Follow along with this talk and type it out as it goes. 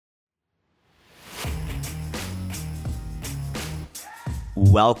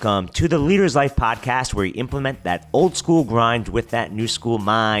Welcome to the Leader's Life podcast, where you implement that old school grind with that new school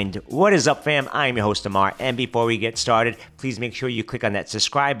mind. What is up, fam? I'm your host, Amar. And before we get started, please make sure you click on that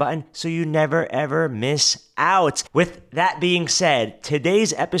subscribe button so you never ever miss out. With that being said,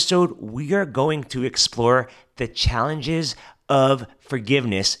 today's episode, we are going to explore the challenges of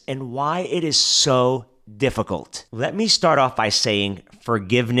forgiveness and why it is so difficult. Let me start off by saying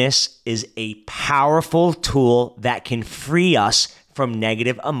forgiveness is a powerful tool that can free us from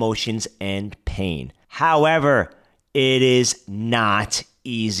negative emotions and pain. However, it is not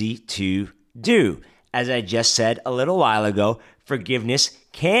easy to do. As I just said a little while ago, forgiveness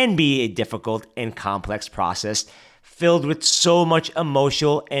can be a difficult and complex process filled with so much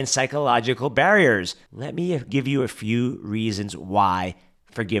emotional and psychological barriers. Let me give you a few reasons why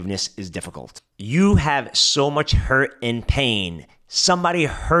forgiveness is difficult. You have so much hurt and pain. Somebody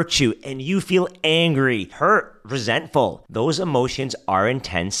hurt you and you feel angry, hurt, resentful. Those emotions are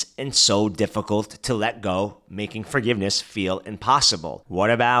intense and so difficult to let go, making forgiveness feel impossible. What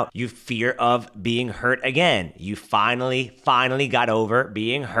about you fear of being hurt again? You finally got over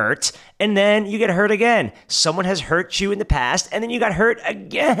being hurt, and then you get hurt again. Someone has hurt you in the past, and then you got hurt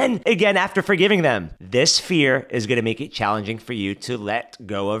again after forgiving them. This fear is going to make it challenging for you to let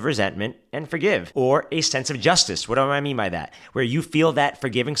go of resentment and forgive, or a sense of justice. What do I mean by that? Where you feel that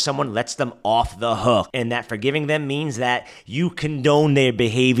forgiving someone lets them off the hook, and that forgiving them means that you condone their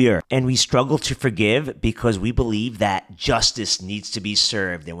behavior. And we struggle to forgive because we believe that justice needs to be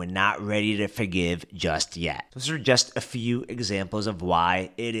served, and we're not ready to forgive just yet. Those are just a few examples of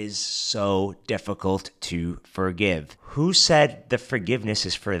why it is so difficult to forgive. Who said the forgiveness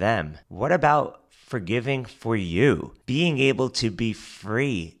is for them? What about forgiving for you? Being able to be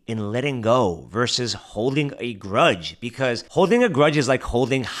free in letting go versus holding a grudge, because holding a grudge is like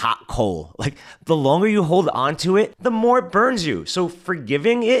holding hot coal. Like, the longer you hold on to it, the more it burns you. So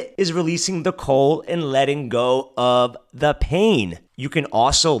forgiving it is releasing the coal and letting go of the pain. You can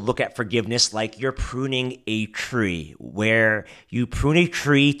also look at forgiveness like you're pruning a tree, where you prune a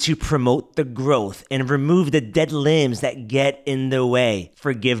tree to promote the growth and remove the dead limbs that get in the way.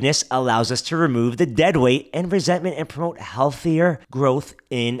 Forgiveness allows us to remove the dead weight and resentment and promote healthier growth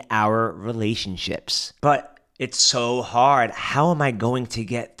in our relationships. But it's so hard. How am I going to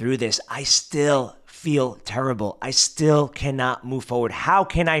get through this? I still feel terrible. I still cannot move forward. How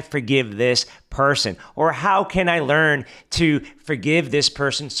can I forgive this person? Or how can I learn to forgive this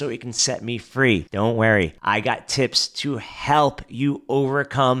person so it can set me free? Don't worry, I got tips to help you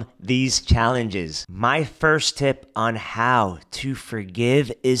overcome these challenges. My first tip on how to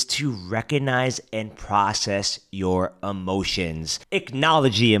forgive is to recognize and process your emotions.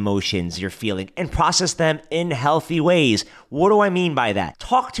 Acknowledge the emotions you're feeling and process them in healthy ways. What do I mean by that?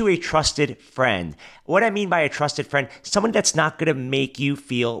 Talk to a trusted friend. What I mean by a trusted friend, someone that's not going to make you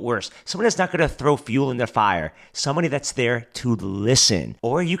feel worse. Someone that's not going to throw fuel in the fire. Somebody that's there to listen.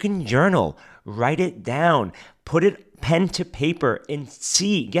 Or you can journal, write it down, put it pen to paper and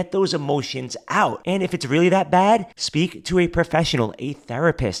get those emotions out. And if it's really that bad, speak to a professional, a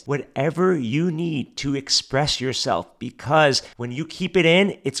therapist, whatever you need to express yourself, because when you keep it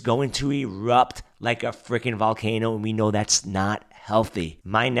in, it's going to erupt like a freaking volcano, and we know that's not healthy.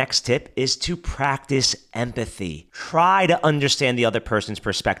 My next tip is to practice empathy. Try to understand the other person's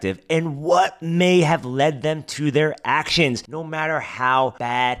perspective and what may have led them to their actions. No matter how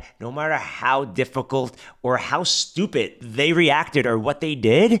bad, no matter how difficult or how stupid they reacted or what they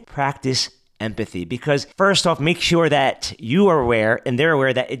did, practice empathy. Because first off, make sure that you are aware and they're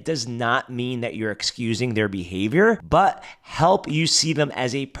aware that it does not mean that you're excusing their behavior, but help you see them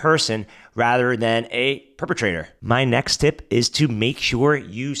as a person rather than a perpetrator. My next tip is to make sure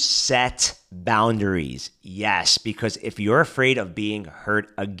you set boundaries. Yes, because if you're afraid of being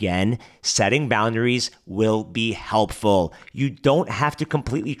hurt again, setting boundaries will be helpful. You don't have to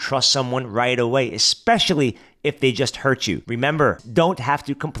completely trust someone right away, especially if they just hurt you. Remember, don't have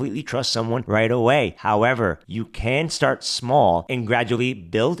to completely trust someone right away. However, you can start small and gradually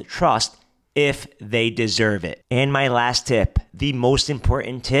build trust if they deserve it. And my last tip, the most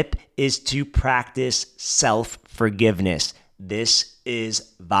important tip, is to practice self-forgiveness. This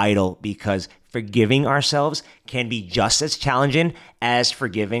is vital because forgiving ourselves can be just as challenging as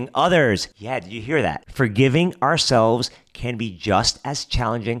forgiving others. Yeah, did you hear that? Forgiving ourselves can be just as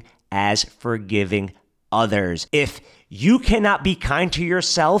challenging as forgiving others. If you cannot be kind to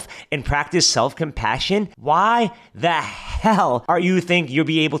yourself and practice self-compassion, why the hell are you think you'll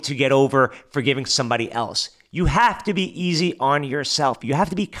be able to get over forgiving somebody else? You have to be easy on yourself. You have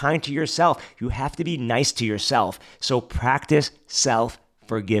to be kind to yourself. You have to be nice to yourself. So practice self-forgiveness.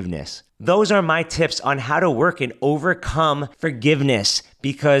 forgiveness. Those are my tips on how to work and overcome forgiveness,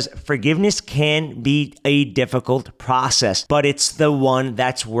 because forgiveness can be a difficult process, but it's the one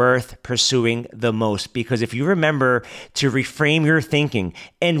that's worth pursuing the most. Because if you remember to reframe your thinking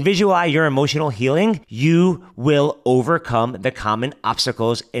and visualize your emotional healing, you will overcome the common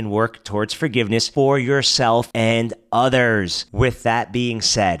obstacles and work towards forgiveness for yourself and others. With that being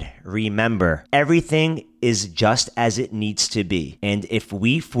said, remember, everything is just as it needs to be. And if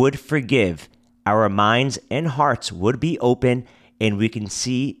we would forgive, our minds and hearts would be open and we can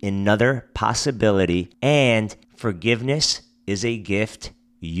see another possibility. And forgiveness is a gift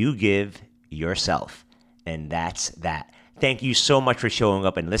you give yourself. And that's that. Thank you so much for showing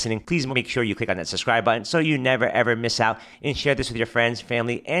up and listening. Please make sure you click on that subscribe button so you never, ever miss out, and share this with your friends,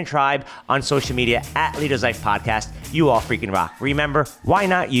 family, and tribe on social media at Leaders Life Podcast. You all freaking rock. Remember, why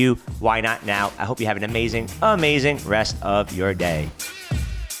not you? Why not now? I hope you have an amazing, amazing rest of your day.